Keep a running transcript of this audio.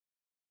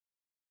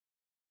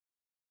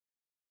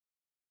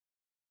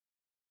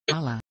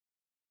Allah.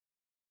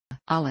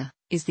 Allah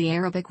is the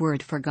Arabic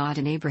word for God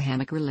in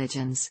Abrahamic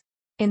religions.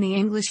 In the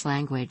English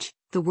language,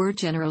 the word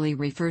generally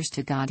refers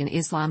to God in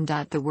Islam.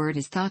 The word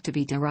is thought to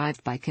be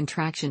derived by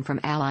contraction from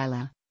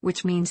al-ilāh,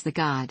 which means the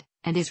God,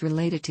 and is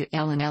related to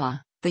El and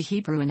Elah, the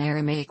Hebrew and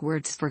Aramaic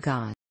words for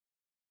God.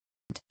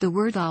 The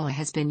word Allah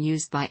has been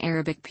used by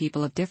Arabic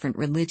people of different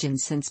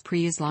religions since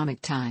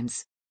pre-Islamic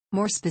times.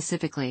 More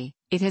specifically,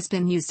 it has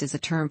been used as a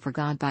term for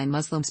God by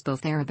Muslims,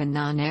 both Arab and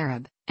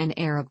non-Arab, and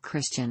Arab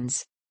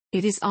Christians.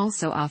 It is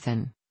also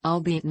often,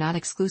 albeit not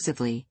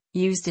exclusively,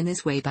 used in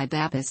this way by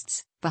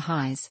Bábists,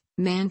 Bahá'ís,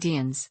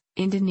 Mandaeans,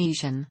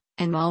 Indonesian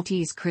and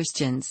Maltese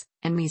Christians,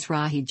 and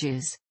Mizrahi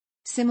Jews.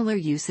 Similar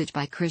usage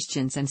by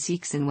Christians and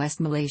Sikhs in West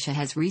Malaysia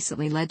has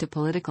recently led to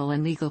political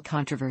and legal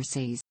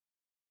controversies.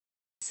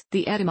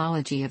 The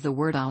etymology of the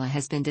word Allah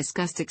has been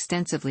discussed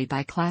extensively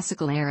by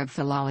classical Arab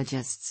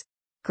philologists.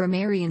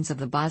 Grammarians of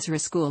the Basra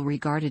school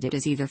regarded it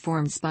as either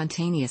formed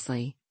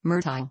spontaneously,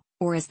 murtile,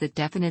 or as the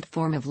definite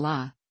form of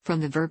la,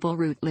 from the verbal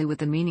root li with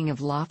the meaning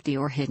of lofty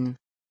or hidden.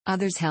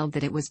 Others held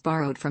that it was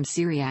borrowed from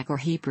Syriac or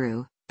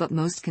Hebrew, but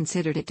most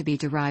considered it to be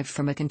derived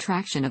from a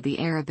contraction of the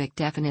Arabic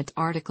definite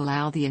article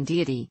al-the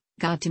deity,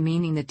 God, to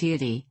meaning the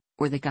deity,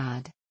 or the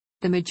God.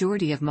 The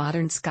majority of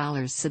modern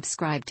scholars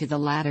subscribe to the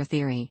latter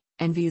theory,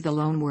 and view the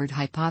loanword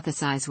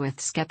hypothesis with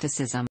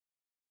skepticism.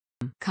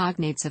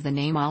 Cognates of the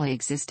name Allah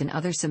exist in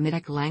other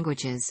Semitic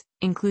languages,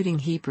 including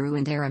Hebrew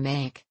and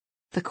Aramaic.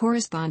 The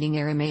corresponding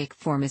Aramaic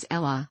form is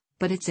Elah,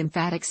 but its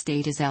emphatic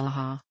state is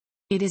Elaha.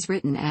 It is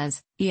written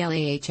as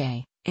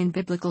ʼElāhā in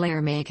Biblical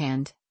Aramaic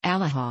and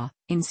ʼAlâhâ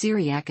in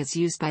Syriac, as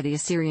used by the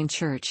Assyrian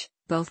Church,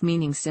 both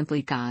meaning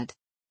simply God.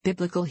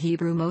 Biblical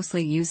Hebrew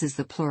mostly uses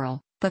the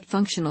plural, but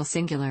functional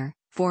singular,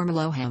 form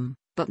Elohim,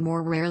 but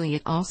more rarely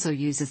it also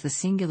uses the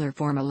singular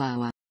form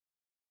Eloah.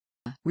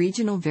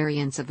 Regional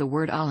variants of the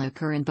word Allah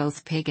occur in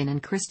both pagan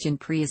and Christian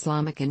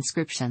pre-Islamic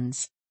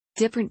inscriptions.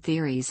 Different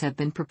theories have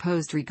been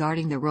proposed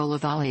regarding the role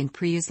of Allah in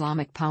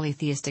pre-Islamic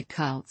polytheistic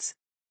cults.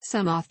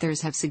 Some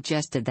authors have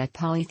suggested that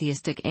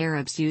polytheistic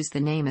Arabs used the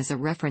name as a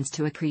reference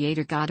to a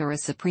creator god or a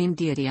supreme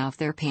deity of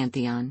their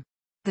pantheon.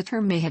 The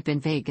term may have been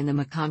vague in the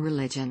Meccan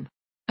religion.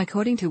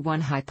 According to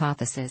one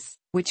hypothesis,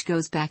 which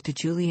goes back to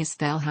Julius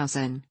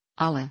Wellhausen,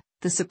 Allah,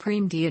 the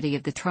supreme deity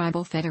of the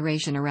tribal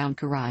federation around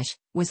Quraysh,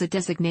 was a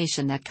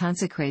designation that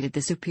consecrated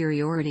the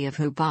superiority of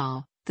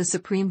Hubal, the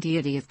supreme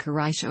deity of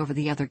Quraysh, over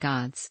the other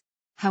gods.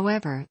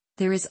 However,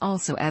 there is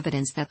also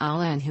evidence that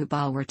Allah and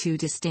Hubal were two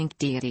distinct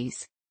deities.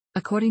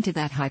 According to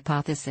that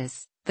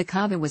hypothesis, the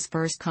Kaaba was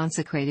first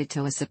consecrated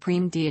to a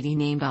supreme deity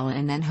named Allah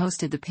and then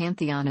hosted the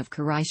pantheon of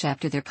Quraysh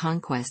after their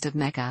conquest of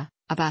Mecca,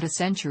 about a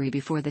century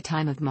before the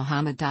time of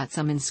Muhammad.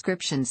 Some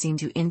inscriptions seem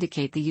to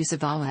indicate the use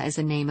of Allah as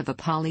a name of a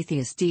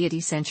polytheist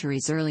deity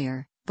centuries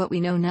earlier, but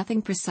we know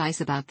nothing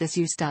precise about this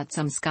use.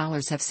 Some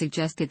scholars have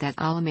suggested that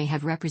Allah may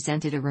have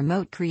represented a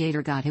remote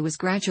creator god who was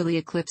gradually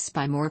eclipsed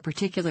by more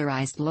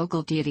particularized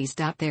local deities.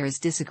 There is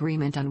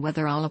disagreement on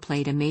whether Allah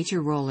played a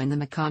major role in the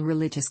Meccan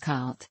religious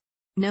cult.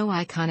 No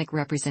iconic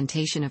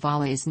representation of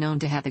Allah is known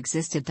to have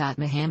existed.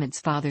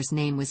 Muhammad's father's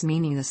name was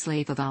meaning the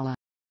slave of Allah.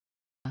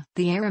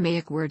 The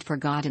Aramaic word for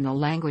God in the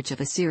language of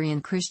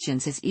Assyrian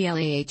Christians is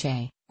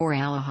Elah, or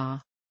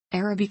Allāhā.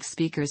 Arabic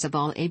speakers of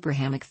all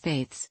Abrahamic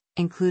faiths,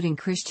 including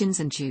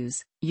Christians and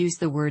Jews, use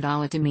the word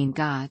Allah to mean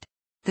God.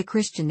 The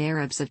Christian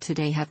Arabs of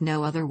today have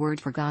no other word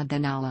for God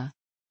than Allah.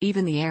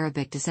 Even the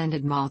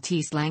Arabic-descended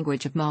Maltese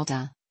language of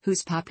Malta,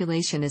 whose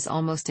population is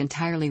almost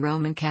entirely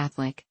Roman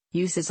Catholic,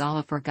 uses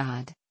Allah for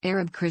God.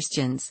 Arab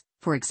Christians,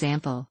 for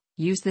example,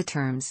 use the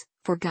terms,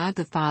 for God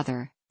the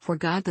Father, for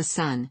God the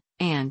Son,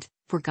 and,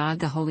 for God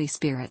the Holy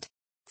Spirit.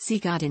 See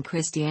God in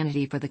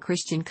Christianity for the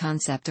Christian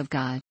concept of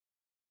God.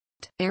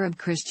 Arab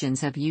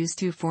Christians have used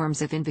two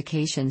forms of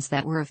invocations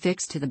that were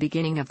affixed to the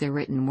beginning of their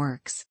written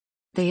works.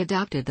 They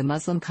adopted the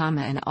Muslim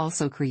comma and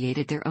also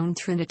created their own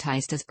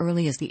trinitized as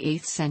early as the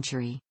 8th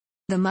century.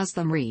 The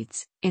Muslim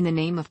reads, "In the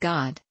name of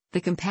God,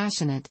 the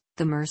compassionate,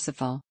 the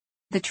merciful."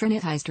 The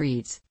trinitized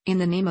reads, "In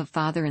the name of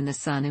Father and the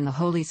Son and the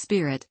Holy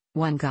Spirit,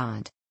 one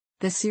God."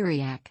 The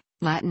Syriac,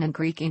 Latin and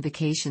Greek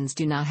invocations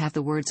do not have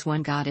the words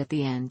one God at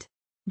the end.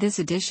 This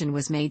addition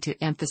was made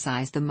to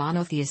emphasize the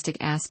monotheistic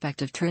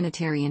aspect of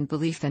Trinitarian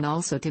belief and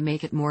also to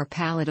make it more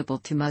palatable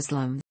to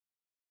Muslims.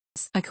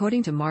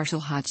 According to Marshall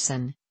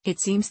Hodgson, it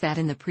seems that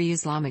in the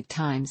pre-Islamic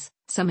times,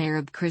 some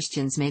Arab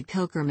Christians made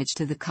pilgrimage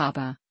to the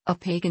Kaaba, a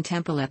pagan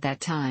temple at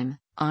that time,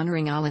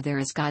 honoring Allah there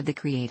as God the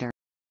Creator.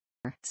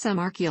 Some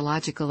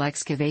archaeological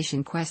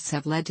excavation quests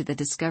have led to the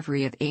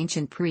discovery of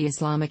ancient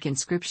pre-Islamic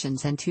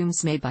inscriptions and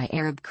tombs made by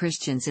Arab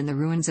Christians in the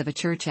ruins of a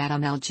church at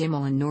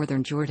al-Jimal in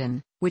northern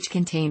Jordan, which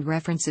contained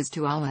references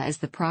to Allah as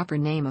the proper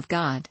name of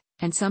God,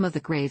 and some of the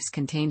graves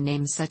contain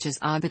names such as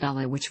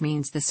Abdullah, which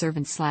means the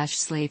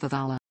servant/slave of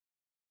Allah.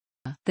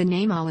 The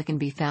name Allah can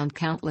be found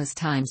countless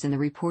times in the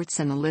reports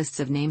and the lists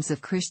of names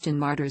of Christian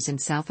martyrs in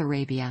South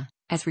Arabia,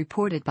 as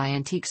reported by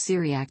antique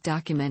Syriac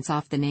documents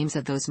off the names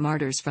of those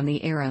martyrs from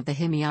the era of the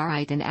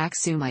Himyarite and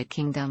Aksumite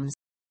kingdoms.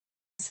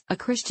 A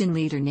Christian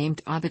leader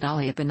named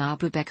Abd-Allah ibn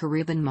Abu Bakr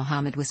ibn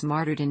Muhammad was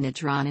martyred in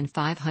Najran in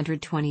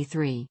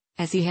 523,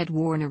 as he had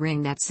worn a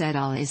ring that said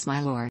Allah is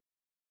my Lord.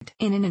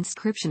 In an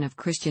inscription of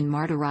Christian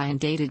martyrdom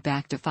dated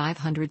back to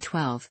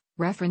 512,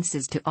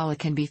 references to Allah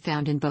can be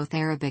found in both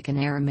Arabic and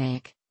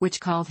Aramaic, which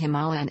called him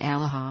Allah and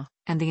Elaha,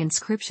 and the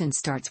inscription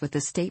starts with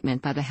the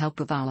statement by the help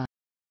of Allah.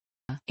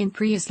 In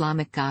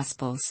pre-Islamic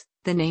Gospels,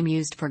 the name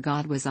used for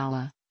God was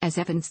Allah, as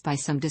evidenced by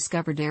some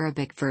discovered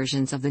Arabic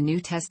versions of the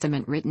New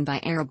Testament written by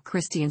Arab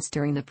Christians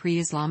during the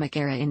pre-Islamic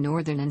era in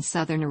northern and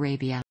southern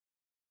Arabia.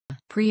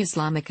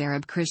 Pre-Islamic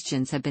Arab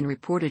Christians have been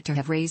reported to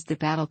have raised the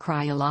battle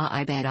cry Allah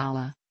ibad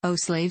Allah, O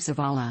slaves of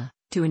Allah,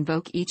 to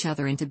invoke each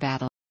other into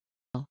battle.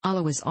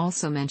 Allah was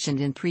also mentioned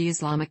in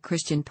pre-Islamic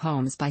Christian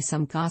poems by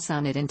some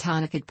Ghassanid and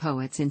Tanakid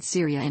poets in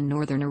Syria and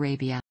northern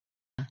Arabia.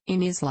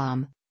 In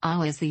Islam,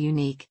 Allah is the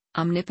unique,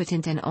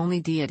 omnipotent and only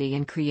deity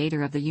and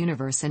creator of the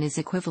universe and is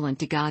equivalent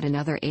to God in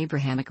other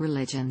Abrahamic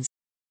religions.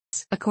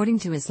 According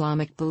to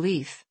Islamic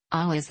belief,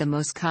 Allah is the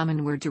most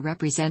common word to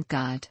represent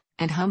God,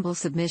 and humble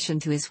submission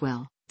to His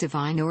will,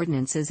 divine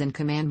ordinances and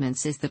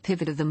commandments is the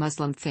pivot of the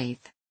Muslim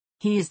faith.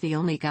 He is the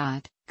only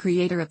God,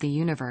 creator of the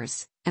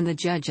universe, and the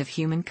judge of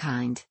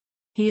humankind.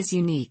 He is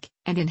unique,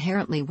 and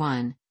inherently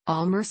one,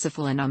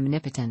 all-merciful and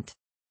omnipotent.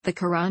 The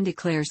Quran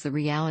declares the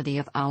reality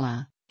of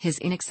Allah, His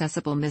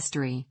inaccessible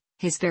mystery,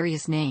 His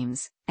various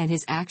names, and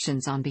His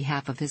actions on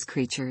behalf of His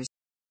creatures.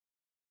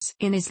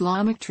 In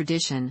Islamic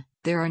tradition,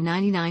 there are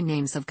 99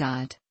 names of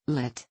God,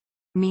 lit.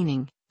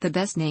 Meaning, the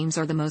best names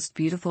are the most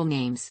beautiful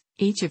names,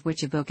 each of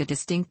which evoke a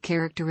distinct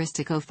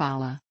characteristic of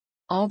Allah.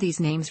 All these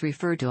names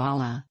refer to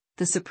Allah,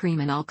 the supreme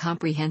and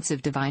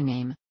all-comprehensive divine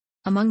name.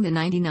 Among the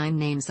 99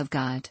 names of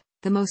God,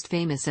 the most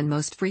famous and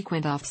most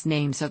frequent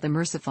names are the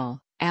Merciful,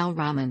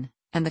 Al-Rahman,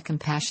 and the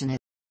Compassionate.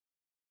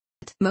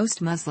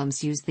 Most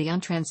Muslims use the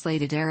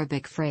untranslated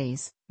Arabic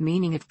phrase,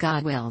 meaning if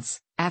God wills,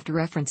 after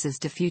references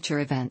to future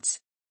events.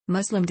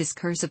 Muslim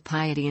discursive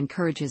piety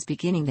encourages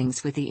beginning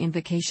things with the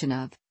invocation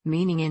of,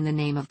 meaning in the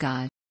name of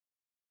God.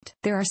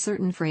 There are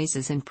certain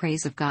phrases in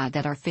praise of God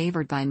that are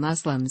favored by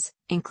Muslims,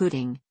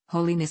 including,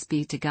 Holiness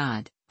be to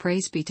God,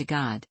 Praise be to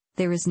God,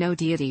 There is no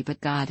deity but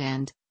God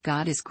and,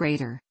 God is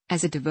greater,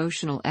 as a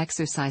devotional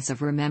exercise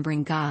of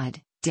remembering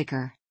God,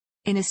 dhikr.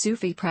 In a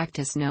Sufi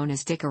practice known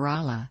as dhikr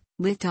Allah,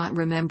 lit.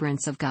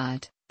 Remembrance of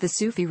God, the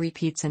Sufi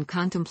repeats and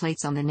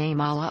contemplates on the name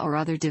Allah or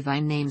other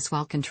divine names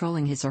while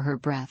controlling his or her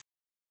breath.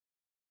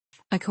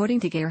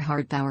 According to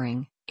Gerhard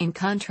Bowering, in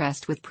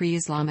contrast with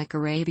pre-Islamic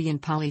Arabian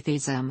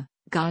polytheism,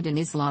 God in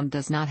Islam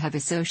does not have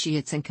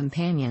associates and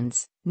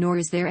companions, nor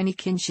is there any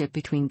kinship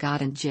between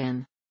God and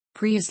jinn.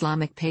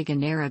 Pre-Islamic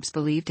pagan Arabs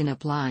believed in a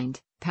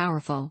blind,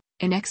 powerful,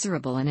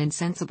 inexorable and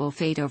insensible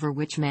fate over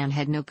which man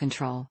had no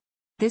control.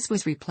 This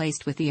was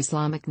replaced with the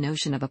Islamic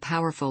notion of a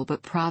powerful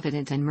but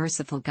provident and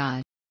merciful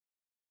God.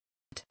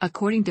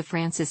 According to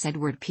Francis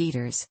Edward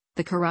Peters,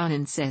 the Quran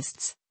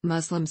insists,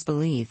 Muslims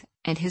believe,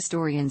 and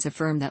historians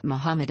affirm that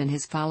Muhammad and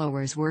his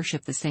followers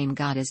worship the same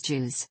God as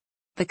Jews.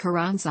 The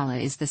Quran's Allah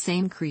is the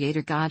same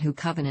creator God who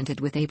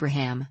covenanted with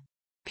Abraham.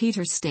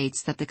 Peters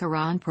states that the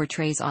Quran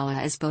portrays Allah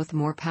as both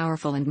more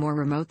powerful and more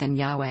remote than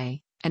Yahweh,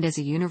 and as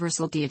a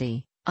universal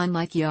deity,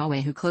 unlike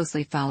Yahweh who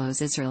closely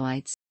follows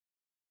Israelites.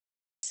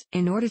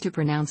 In order to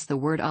pronounce the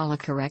word Allah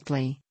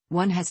correctly,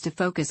 one has to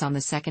focus on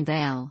the second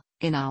al,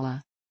 in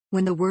Allah.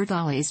 When the word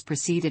Allah is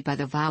preceded by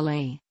the vowel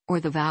a, or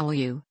the vowel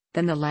u,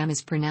 then the lam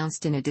is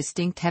pronounced in a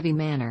distinct heavy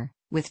manner,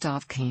 with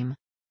tafkhim.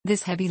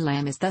 This heavy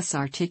lam is thus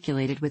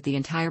articulated with the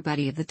entire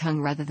body of the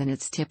tongue rather than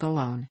its tip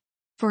alone.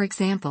 For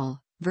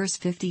example, verse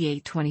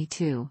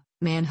 58:22,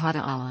 Man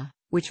hada Allah,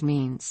 which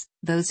means,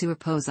 those who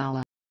oppose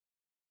Allah.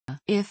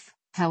 If,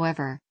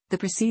 however, the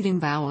preceding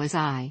vowel is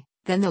I,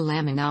 then the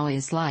lam in Allah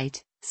is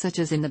light, such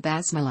as in the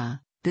Basmalah,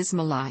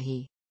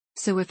 Bismillahi.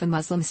 So if a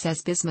Muslim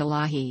says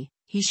Bismillahi,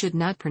 he should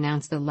not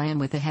pronounce the lam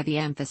with a heavy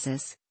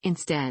emphasis,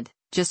 instead,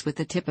 just with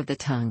the tip of the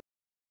tongue.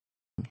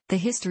 The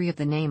history of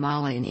the name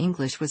Allah in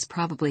English was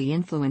probably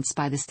influenced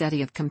by the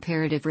study of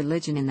comparative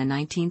religion in the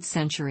 19th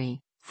century.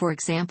 For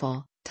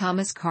example,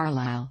 Thomas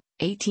Carlyle,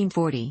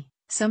 1840,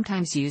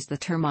 sometimes used the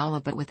term Allah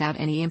but without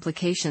any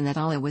implication that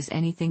Allah was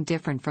anything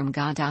different from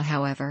God.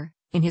 However,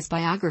 in his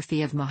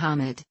biography of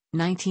Muhammad,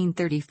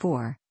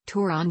 1934,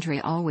 Tor Andre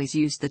always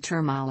used the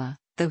term Allah,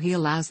 though he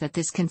allows that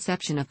this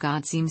conception of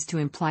God seems to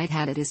imply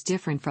that it is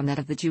different from that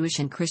of the Jewish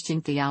and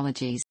Christian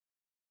theologies.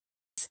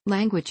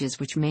 Languages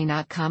which may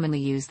not commonly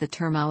use the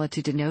term Allah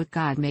to denote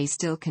God may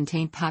still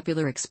contain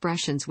popular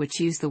expressions which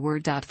use the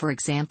word. For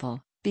example,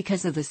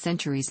 because of the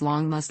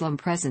centuries-long Muslim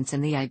presence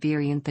in the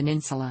Iberian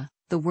Peninsula,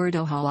 the word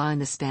Ojalá in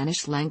the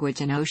Spanish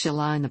language and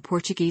Oxalá in the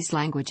Portuguese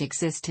language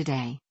exist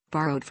today,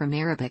 borrowed from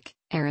Arabic.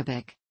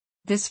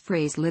 This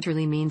phrase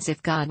literally means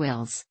if God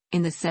wills,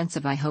 in the sense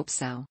of I hope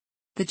so.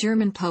 The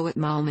German poet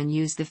Malman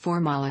used the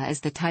form Allah as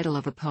the title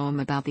of a poem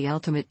about the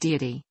ultimate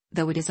deity,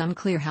 though it is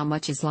unclear how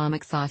much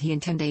Islamic thought he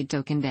intended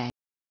to convey.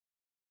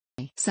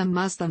 Some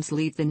Muslims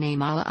leave the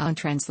name Allah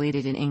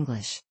untranslated in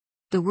English.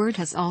 The word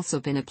has also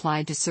been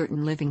applied to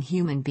certain living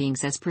human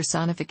beings as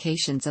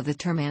personifications of the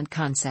term and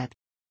concept.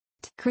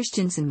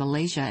 Christians in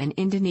Malaysia and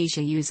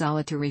Indonesia use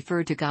Allah to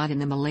refer to God in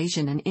the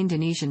Malaysian and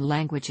Indonesian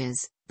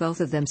languages,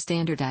 both of them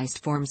standardized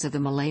forms of the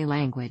Malay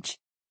language.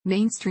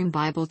 Mainstream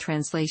Bible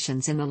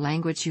translations in the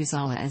language use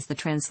Allah as the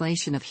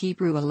translation of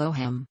Hebrew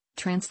Elohim,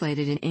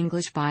 translated in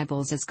English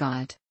Bibles as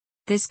God.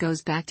 This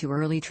goes back to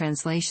early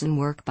translation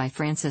work by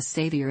Francis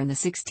Xavier in the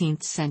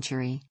 16th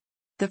century.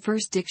 The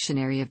first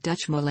dictionary of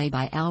Dutch Malay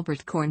by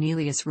Albert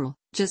Cornelius Roel,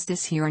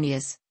 Justus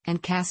Hieronius,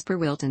 and Caspar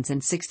Wiltens in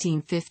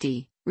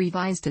 1650,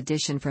 revised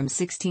edition from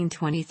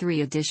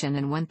 1623 edition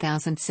and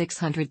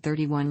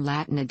 1631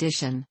 Latin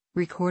edition,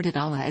 recorded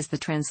Allah as the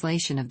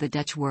translation of the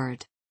Dutch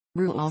word.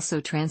 Roel also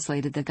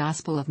translated the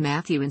Gospel of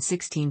Matthew in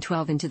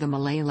 1612 into the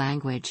Malay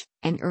language,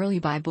 an early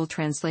Bible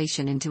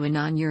translation into a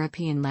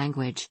non-European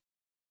language.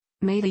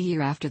 Made a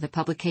year after the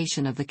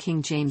publication of the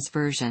King James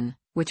Version,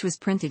 which was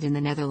printed in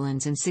the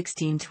Netherlands in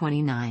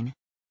 1629.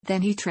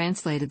 Then he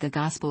translated the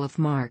Gospel of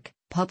Mark,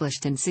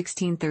 published in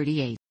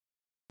 1638.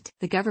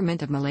 The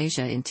government of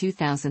Malaysia in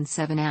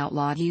 2007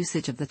 outlawed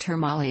usage of the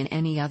term Allah in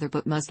any other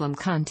but Muslim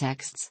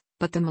contexts,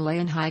 but the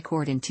Malayan High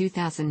Court in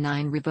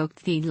 2009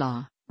 revoked the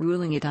law,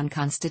 ruling it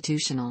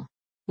unconstitutional.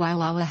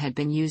 While Allah had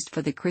been used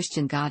for the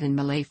Christian God in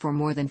Malay for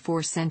more than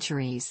 4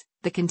 centuries,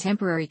 the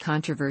contemporary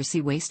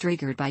controversy was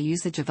triggered by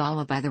usage of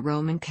Allah by the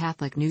Roman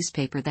Catholic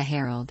newspaper The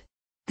Herald.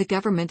 The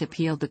government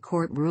appealed the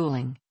court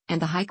ruling,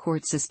 and the High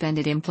Court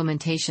suspended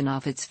implementation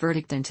of its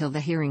verdict until the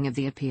hearing of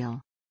the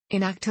appeal.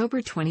 In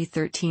October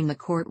 2013 the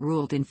court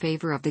ruled in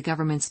favor of the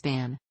government's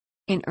ban.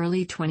 In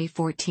early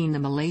 2014 the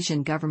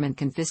Malaysian government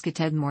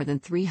confiscated more than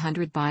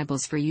 300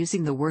 Bibles for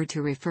using the word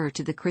to refer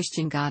to the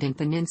Christian God in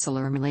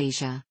peninsular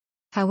Malaysia.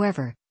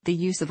 However, the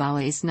use of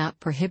Allah is not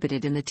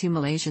prohibited in the 2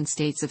 Malaysian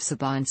states of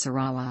Sabah and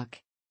Sarawak.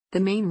 The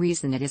main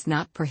reason it is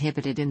not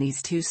prohibited in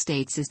these 2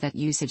 states is that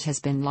usage has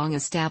been long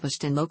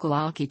established and local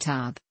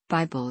Alkitab,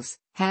 Bibles,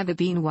 have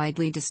been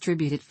widely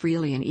distributed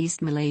freely in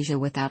East Malaysia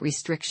without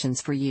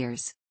restrictions for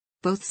years.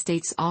 Both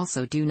states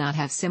also do not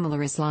have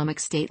similar Islamic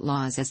state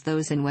laws as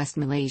those in West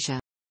Malaysia.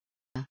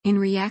 In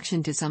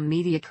reaction to some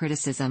media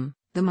criticism,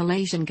 the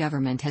Malaysian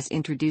government has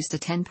introduced a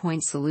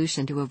 10-point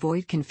solution to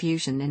avoid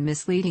confusion and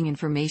misleading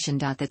information.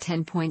 The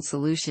 10-point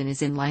solution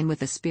is in line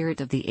with the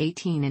spirit of the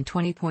 18 and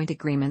 20-point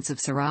agreements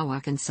of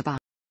Sarawak and Sabah.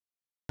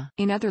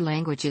 In other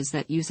languages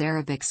that use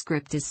Arabic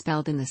script is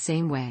spelled in the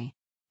same way.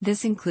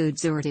 This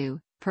includes Urdu,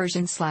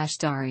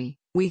 Persian/Dari,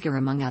 Uyghur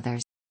among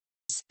others.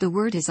 The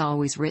word is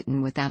always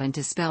written without and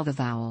to spell the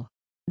vowel.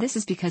 This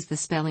is because the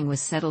spelling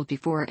was settled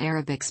before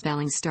Arabic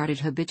spelling started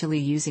habitually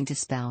using to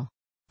spell.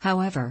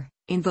 However,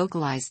 in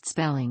vocalized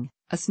spelling,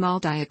 a small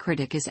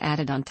diacritic is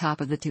added on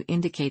top of the to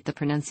indicate the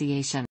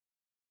pronunciation.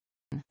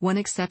 One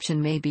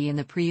exception may be in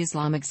the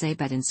pre-Islamic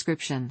Zabat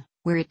inscription,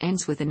 where it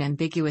ends with an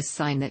ambiguous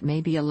sign that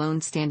may be a lone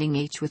standing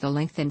H with a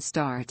lengthened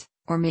start,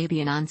 or may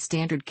be a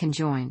non-standard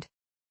conjoined.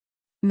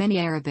 Many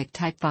Arabic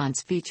type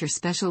fonts feature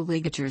special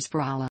ligatures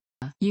for Allah.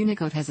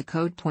 Unicode has a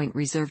code point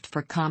reserved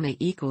for comma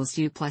equals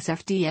U plus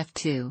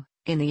FDF2,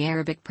 in the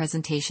Arabic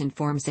presentation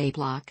forms A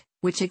block,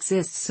 which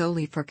exists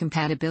solely for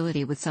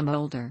compatibility with some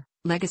older,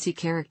 legacy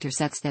character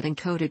sets that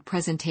encoded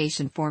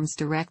presentation forms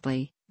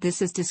directly.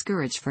 This is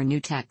discouraged for new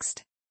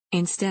text.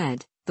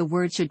 Instead, the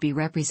word should be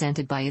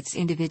represented by its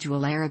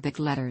individual Arabic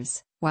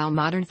letters, while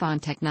modern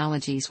font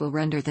technologies will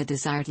render the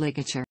desired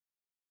ligature.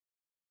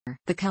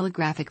 The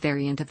calligraphic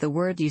variant of the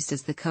word used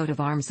as the coat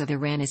of arms of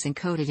Iran is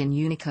encoded in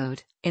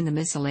Unicode, in the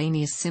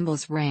miscellaneous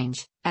symbols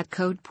range, at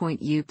code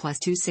point U plus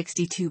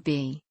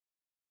 262B.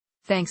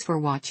 Thanks for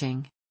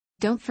watching.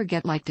 Don't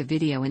forget like the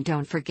video and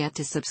don't forget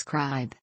to subscribe.